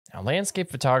Now, landscape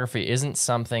photography isn't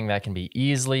something that can be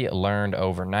easily learned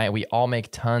overnight. We all make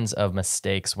tons of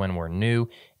mistakes when we're new.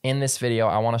 In this video,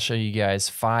 I want to show you guys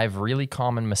 5 really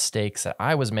common mistakes that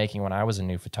I was making when I was a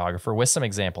new photographer with some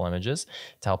example images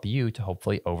to help you to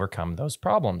hopefully overcome those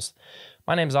problems.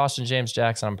 My name is Austin James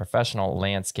Jackson. I'm a professional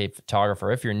landscape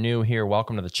photographer. If you're new here,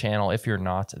 welcome to the channel. If you're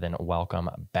not, then welcome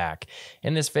back.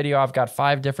 In this video, I've got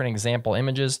 5 different example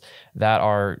images that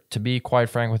are, to be quite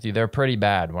frank with you, they're pretty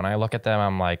bad. When I look at them,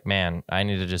 I'm like, man, I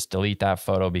need to just delete that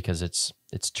photo because it's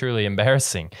truly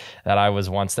embarrassing that I was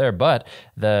once there. But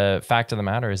the fact of the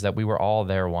matter is that we were all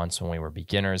there once when we were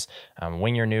beginners.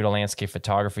 When you're new to landscape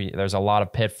photography, there's a lot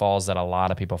of pitfalls that a lot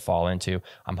of people fall into.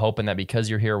 I'm hoping that because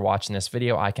you're here watching this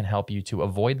video, I can help you to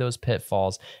avoid those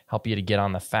pitfalls, help you to get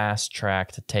on the fast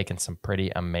track to taking some pretty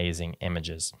amazing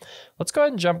images. Let's go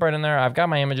ahead and jump right in there. I've got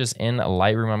my images in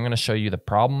Lightroom. I'm going to show you the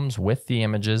problems with the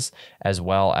images as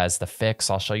well as the fix.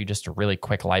 I'll show you just a really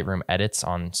quick Lightroom edits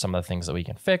on some of the things that we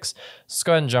can fix. Let's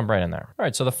go ahead and jump right in there. All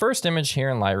right, so the first image here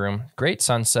in Lightroom, great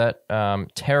sunset,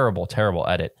 terrible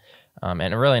edit.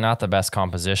 And really not the best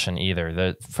composition either.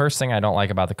 The first thing I don't like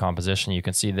about the composition, you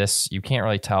can see this, you can't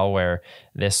really tell where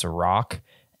this rock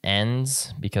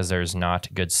ends because there's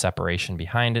not good separation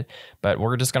behind it, but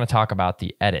we're just going to talk about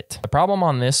the edit. The problem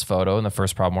on this photo, and the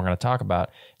first problem we're going to talk about,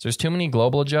 is there's too many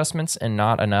global adjustments and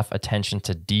not enough attention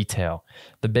to detail.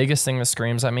 The biggest thing that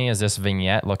screams at me is this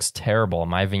vignette looks terrible.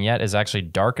 My vignette is actually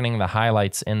darkening the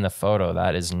highlights in the photo.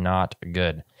 That is not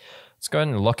good. Let's go ahead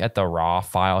and look at the raw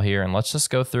file here, and let's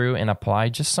just go through and apply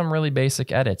just some really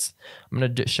basic edits. I'm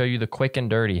going to show you the quick and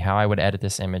dirty, how I would edit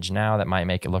this image now that might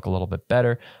make it look a little bit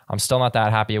better. I'm still not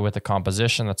that happy with the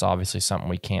composition. That's obviously something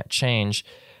we can't change,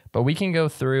 but we can go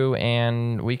through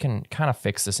and we can kind of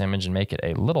fix this image and make it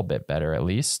a little bit better at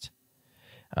least,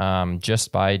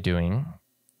 just by doing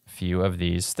a few of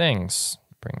these things.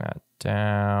 Bring that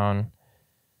down.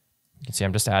 You can see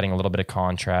I'm just adding a little bit of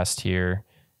contrast here.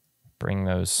 Bring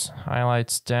those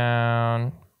highlights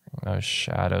down, bring those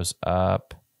shadows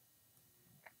up.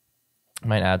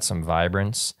 Might add some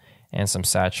vibrance and some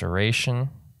saturation.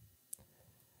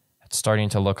 It's starting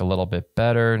to look a little bit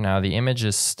better. Now the image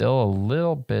is still a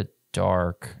little bit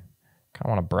dark. Kind of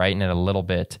want to brighten it a little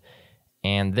bit.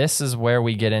 And this is where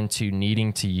we get into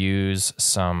needing to use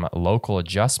some local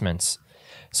adjustments.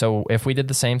 So if we did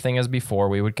the same thing as before,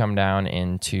 we would come down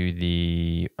into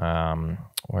the,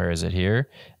 where is it here?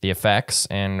 The effects,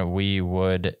 and we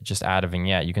would just add a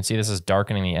vignette. You can see this is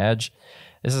darkening the edge.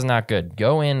 This is not good.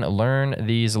 Go in, learn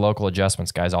these local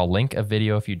adjustments, guys. I'll link a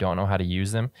video if you don't know how to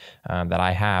use them that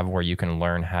I have where you can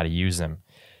learn how to use them.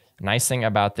 Nice thing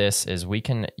about this is we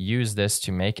can use this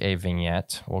to make a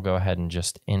vignette. We'll go ahead and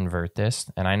just invert this.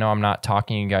 And I know I'm not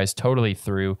talking you guys totally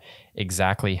through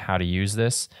exactly how to use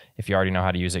this. If you already know how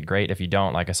to use it, great. If you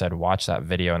don't, like I said, watch that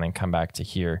video and then come back to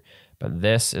here. But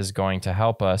this is going to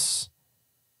help us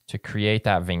to create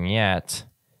that vignette,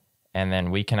 and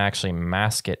then we can actually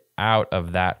mask it out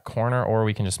of that corner, or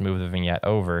we can just move the vignette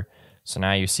over. So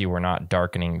now you see we're not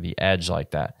darkening the edge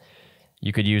like that.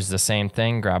 You could use the same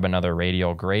thing, grab another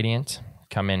radial gradient,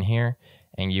 come in here,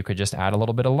 and you could just add a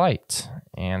little bit of light,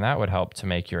 and that would help to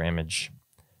make your image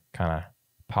kind of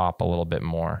pop a little bit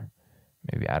more.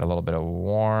 Maybe add a little bit of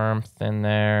warmth in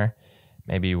there.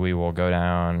 Maybe we will go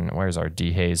down, where's our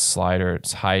dehaze slider?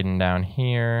 It's hiding down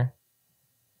here.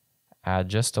 Add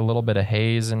just a little bit of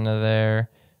haze into there.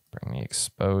 Bring the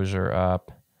exposure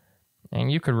up.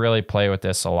 And you could really play with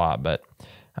this a lot, but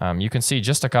you can see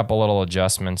just a couple little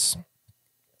adjustments.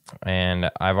 And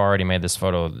I've already made this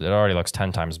photo. It already looks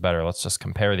 10 times better. Let's just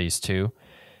compare these two.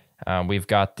 We've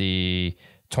got the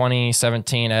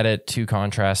 2017 edit, too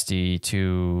contrasty,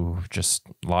 too just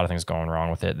a lot of things going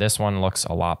wrong with it. This one looks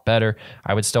a lot better.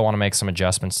 I would still want to make some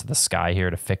adjustments to the sky here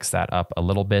to fix that up a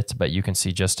little bit, but you can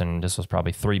see just in, this was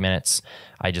probably 3 minutes,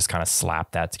 I just kind of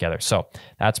slapped that together. So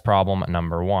that's problem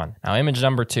number 1. Now image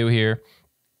number 2 here,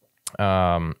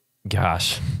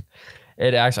 gosh,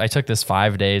 it actually, I took this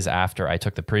 5 days after I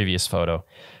took the previous photo.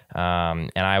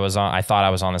 And I thought I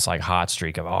was on this like hot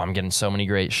streak of, oh, I'm getting so many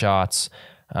great shots.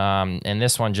 And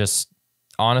this one just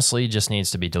honestly just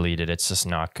needs to be deleted. It's just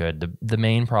not good. The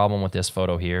main problem with this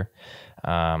photo here,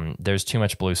 there's too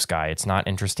much blue sky. It's not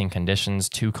interesting conditions,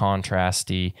 too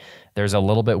contrasty. There's a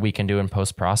little bit we can do in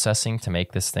post-processing to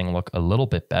make this thing look a little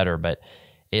bit better, but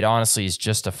it honestly is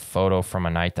just a photo from a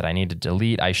night that I need to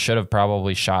delete. I should have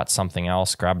probably shot something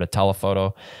else, grabbed a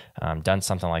telephoto, done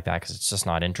something like that because it's just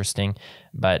not interesting.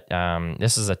 But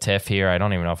this is a TIFF here. I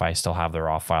don't even know if I still have the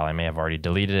raw file. I may have already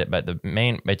deleted it, but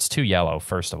it's too yellow,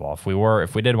 first of all.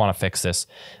 If we did want to fix this,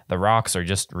 the rocks are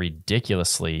just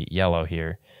ridiculously yellow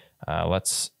here.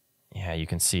 Let's Yeah, you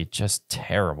can see just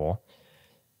terrible.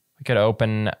 We could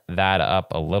open that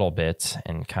up a little bit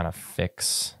and kind of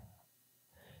fix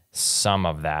some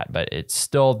of that, but it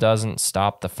still doesn't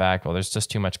stop the fact, well, there's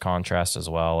just too much contrast as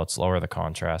well. Let's lower the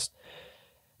contrast.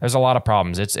 There's a lot of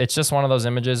problems. It's just one of those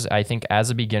images. I think as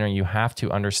a beginner, you have to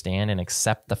understand and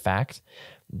accept the fact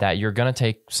that you're going to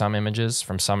take some images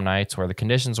from some nights where the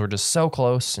conditions were just so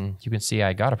close, and you can see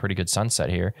I got a pretty good sunset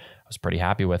here. I was pretty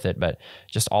happy with it, but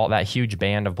just all that huge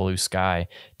band of blue sky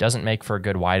doesn't make for a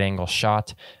good wide angle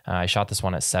shot. I shot this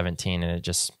one at 17 and it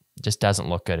just doesn't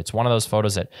look good. It's one of those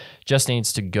photos that just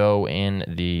needs to go in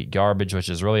the garbage, which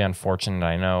is really unfortunate.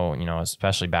 I know,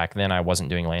 especially back then, I wasn't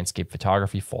doing landscape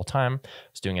photography full time. I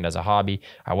was doing it as a hobby.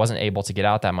 I wasn't able to get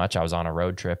out that much. I was on a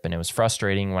road trip and it was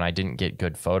frustrating when I didn't get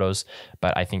good photos.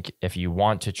 But I think if you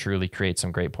want to truly create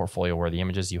some great portfolio worthy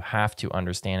images, you have to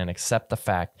understand and accept the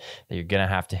fact that you're going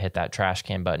to have to hit that trash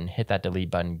can button, hit that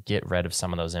delete button, get rid of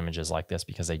some of those images like this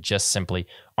because they just simply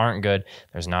aren't good.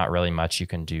 There's not really much you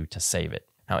can do to save it.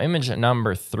 Now, image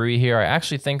number 3 here, I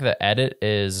actually think the edit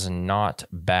is not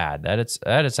bad. That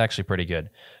it's actually pretty good.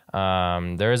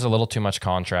 There is a little too much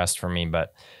contrast for me,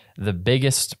 but the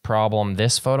biggest problem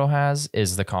this photo has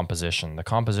is the composition. The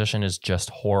composition is just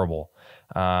horrible,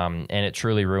 and it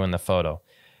truly ruined the photo.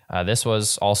 This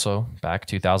was also back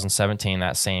 2017,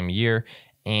 that same year,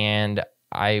 and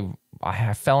I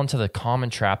fell into the common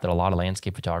trap that a lot of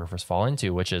landscape photographers fall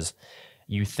into, which is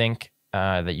you think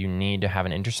that you need to have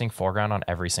an interesting foreground on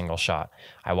every single shot.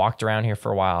 I walked around here for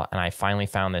a while and I finally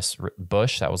found this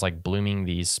bush that was like blooming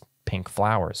these pink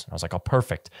flowers. I was like, oh,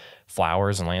 perfect.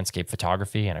 Flowers and landscape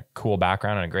photography and a cool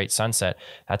background and a great sunset.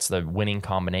 That's the winning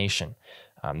combination.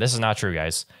 This is not true,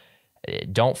 guys.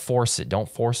 Don't force it. Don't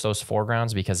force those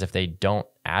foregrounds because if they don't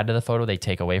add to the photo, they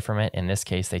take away from it. In this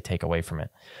case, they take away from it.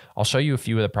 I'll show you a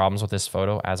few of the problems with this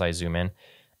photo as I zoom in.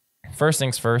 First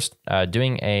things first,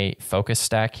 doing a focus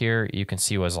stack here, you can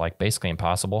see was like basically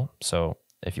impossible. So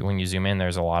when you zoom in,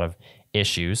 there's a lot of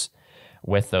issues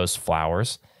with those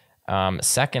flowers.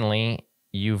 Secondly,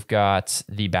 you've got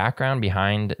the background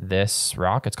behind this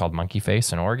rock. It's called Monkey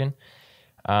Face in Oregon.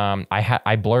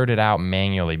 I blurred it out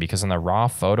manually because in the raw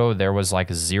photo, there was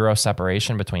like 0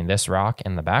 separation between this rock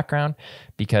and the background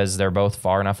because they're both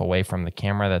far enough away from the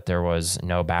camera that there was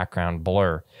no background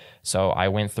blur. So I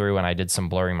went through and I did some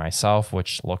blurring myself,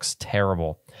 which looks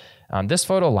terrible. This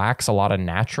photo lacks a lot of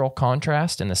natural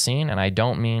contrast in the scene, and I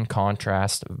don't mean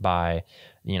contrast by,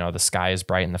 the sky is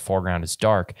bright and the foreground is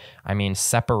dark. I mean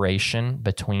separation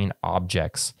between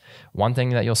objects. One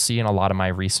thing that you'll see in a lot of my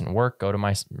recent work, go to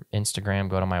my Instagram,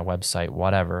 go to my website,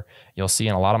 whatever, you'll see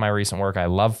in a lot of my recent work, I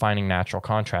love finding natural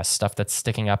contrast, stuff that's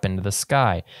sticking up into the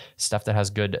sky, stuff that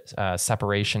has good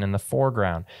separation in the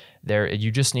foreground.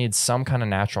 You just need some kind of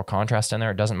natural contrast in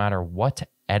there. It doesn't matter what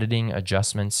editing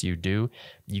adjustments you do,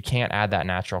 you can't add that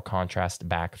natural contrast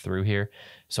back through here.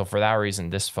 So for that reason,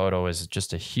 this photo is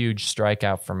just a huge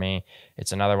strikeout for me.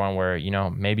 It's another one where,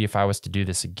 maybe if I was to do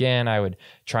this again, I would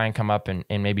try and come up and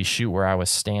maybe shoot where I was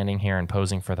standing here and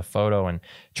posing for the photo and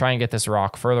try and get this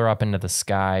rock further up into the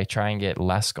sky, try and get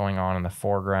less going on in the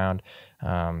foreground.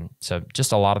 So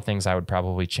just a lot of things I would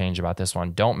probably change about this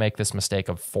one. Don't make this mistake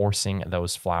of forcing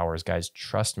those flowers, guys.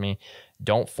 Trust me.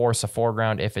 Don't force a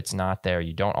foreground if it's not there.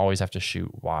 You don't always have to shoot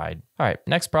wide. All right,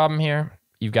 next problem here.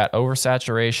 You've got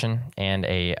oversaturation and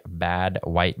a bad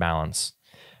white balance.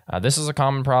 This is a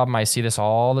common problem. I see this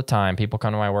all the time. People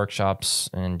come to my workshops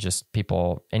and just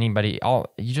you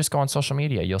just go on social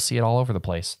media. You'll see it all over the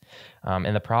place.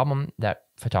 And the problem that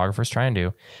photographers try and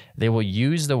do, they will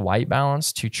use the white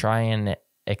balance to try and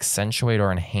accentuate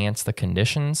or enhance the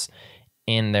conditions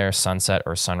in their sunset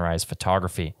or sunrise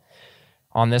photography.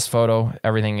 On this photo,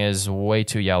 everything is way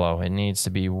too yellow. It needs to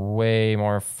be way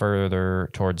more further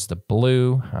towards the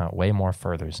blue. Way more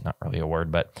further is not really a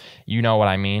word, but you know what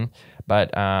I mean.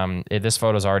 But this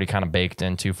photo is already kind of baked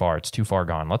in too far. It's too far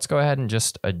gone. Let's go ahead and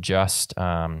just adjust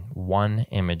one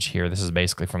image here. This is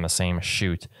basically from the same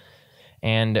shoot.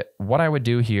 And what I would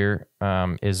do here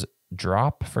is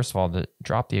drop the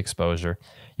exposure.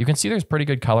 You can see there's pretty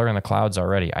good color in the clouds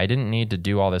already. I didn't need to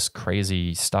do all this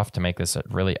crazy stuff to make this a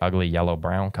really ugly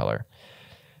yellow-brown color.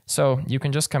 So you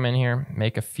can just come in here,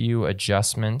 make a few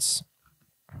adjustments,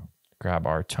 grab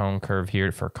our tone curve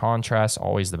here for contrast,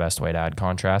 always the best way to add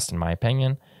contrast in my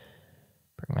opinion.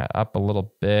 Bring that up a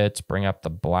little bit, bring up the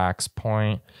blacks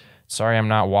point. Sorry, I'm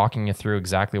not walking you through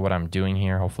exactly what I'm doing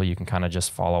here. Hopefully you can kind of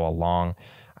just follow along.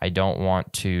 I don't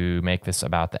want to make this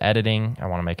about the editing. I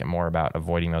want to make it more about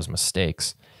avoiding those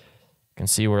mistakes. You can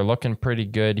see we're looking pretty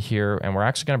good here, and we're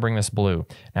actually going to bring this blue.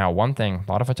 Now, one thing,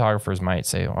 a lot of photographers might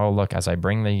say, oh, look, as I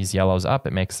bring these yellows up,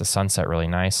 it makes the sunset really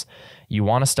nice. You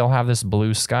want to still have this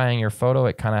blue sky in your photo.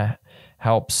 It kind of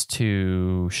helps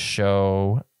to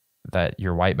show that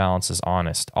your white balance is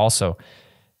honest. Also,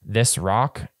 this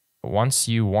rock, once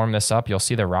you warm this up, you'll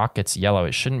see the rock gets yellow.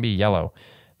 It shouldn't be yellow.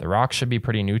 The rock should be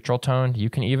pretty neutral toned. You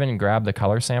can even grab the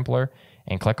color sampler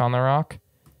and click on the rock,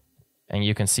 and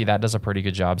you can see that does a pretty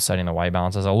good job setting the white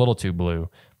balance. It's a little too blue,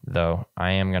 though.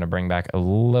 I am going to bring back a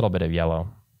little bit of yellow.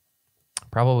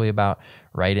 Probably about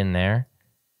right in there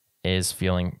is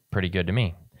feeling pretty good to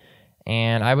me.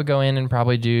 And I would go in and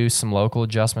probably do some local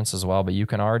adjustments as well, but you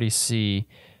can already see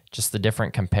just the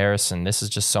different comparison. This is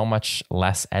just so much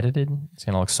less edited. It's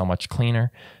going to look so much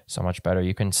cleaner, so much better.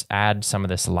 You can add some of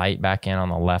this light back in on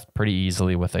the left pretty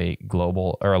easily with a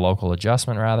global or a local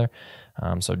adjustment rather.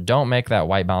 So don't make that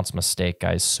white balance mistake,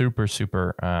 guys. Super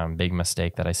big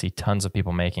mistake that I see tons of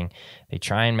people making. They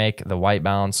try and make the white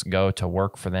balance go to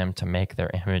work for them to make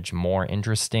their image more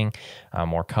interesting,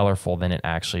 more colorful than it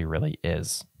actually really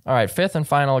is. All right, fifth and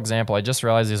final example. I just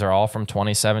realized these are all from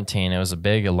 2017. It was a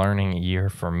big learning year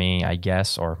for me, I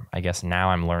guess, or I guess now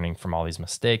I'm learning from all these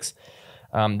mistakes.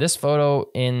 This photo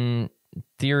in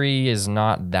theory is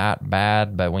not that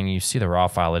bad, but when you see the raw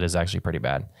file, it is actually pretty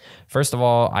bad. First of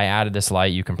all, I added this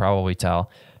light, you can probably tell.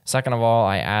 Second of all,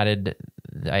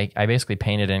 I basically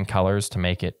painted in colors to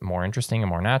make it more interesting and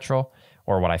more natural,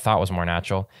 or what I thought was more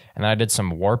natural. And then I did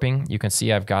some warping. You can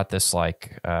see I've got this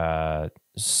like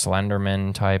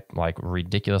Slenderman type, like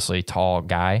ridiculously tall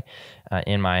guy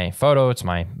in my photo. It's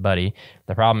my buddy.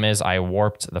 The problem is I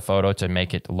warped the photo to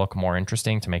make it look more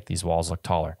interesting, to make these walls look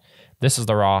taller. This is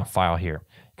the raw file here.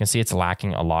 You can see it's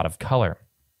lacking a lot of color.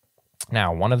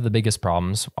 Now, one of the biggest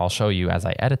problems I'll show you as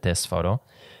I edit this photo,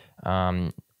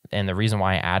 and the reason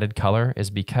why I added color is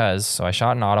because, so I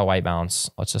shot an auto white balance.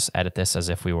 Let's just edit this as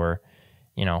if we were,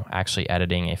 you know, actually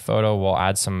editing a photo. We'll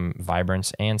add some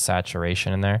vibrance and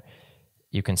saturation in there.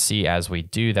 You can see as we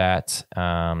do that,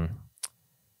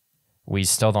 we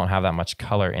still don't have that much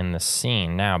color in the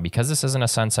scene. Now, because this isn't a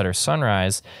sunset or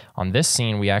sunrise, on this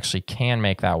scene, we actually can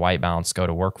make that white balance go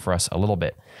to work for us a little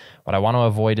bit. What I want to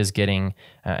avoid is getting,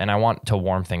 and I want to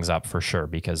warm things up for sure,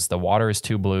 because the water is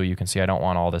too blue. You can see I don't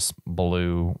want all this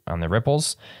blue on the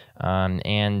ripples,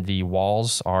 and the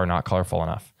walls are not colorful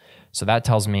enough. So that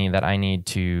tells me that I need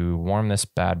to warm this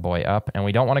bad boy up, and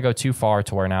we don't want to go too far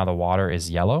to where now the water is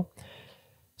yellow.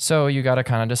 So you got to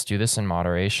kind of just do this in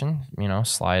moderation, you know,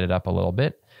 slide it up a little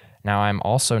bit. Now I'm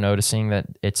also noticing that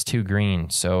it's too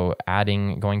green, so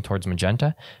going towards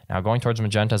magenta. Now going towards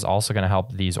magenta is also going to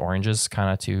help these oranges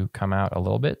kind of to come out a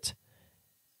little bit.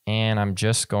 And I'm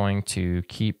just going to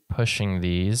keep pushing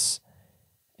these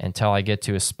until I get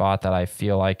to a spot that I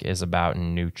feel like is about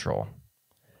neutral.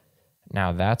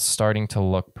 Now that's starting to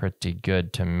look pretty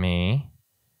good to me.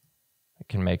 I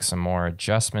can make some more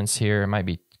adjustments here. It might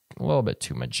be a little bit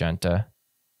too magenta,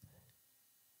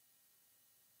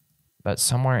 but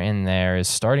somewhere in there is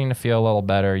starting to feel a little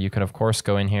better. You could of course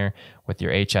go in here with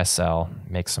your HSL,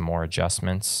 make some more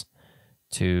adjustments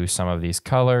to some of these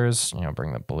colors, you know,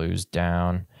 bring the blues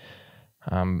down.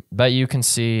 But you can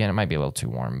see, and it might be a little too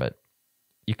warm, but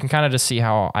you can kind of just see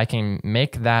how I can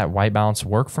make that white balance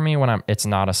work for me when it's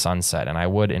not a sunset, and I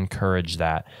would encourage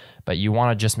that. But you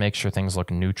want to just make sure things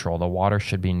look neutral. The water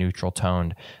should be neutral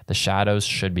toned. The shadows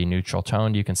should be neutral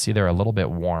toned. You can see they're a little bit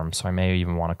warm, so I may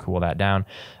even want to cool that down.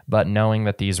 But knowing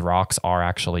that these rocks are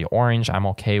actually orange, I'm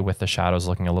okay with the shadows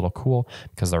looking a little cool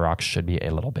because the rocks should be a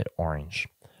little bit orange.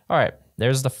 All right,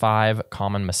 there's the 5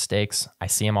 common mistakes. I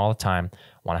see them all the time.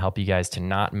 I want to help you guys to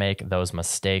not make those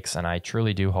mistakes, and I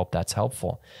truly do hope that's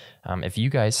helpful. If you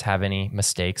guys have any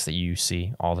mistakes that you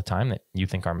see all the time that you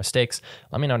think are mistakes,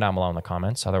 let me know down below in the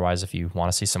comments. Otherwise, if you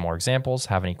want to see some more examples,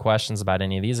 have any questions about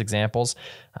any of these examples,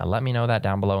 let me know that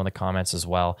down below in the comments as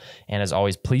well. And as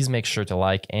always, please make sure to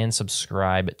like and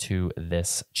subscribe to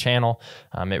this channel.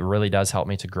 It really does help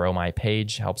me to grow my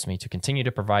page, helps me to continue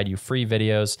to provide you free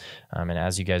videos. And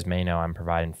as you guys may know, I'm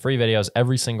providing free videos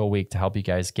every single week to help you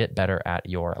guys get better at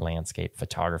your landscape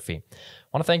photography.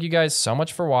 I want to thank you guys so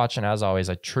much for watching. As always,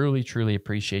 I truly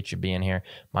appreciate you being here.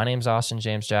 My name's Austin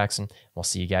James Jackson. We'll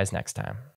see you guys next time.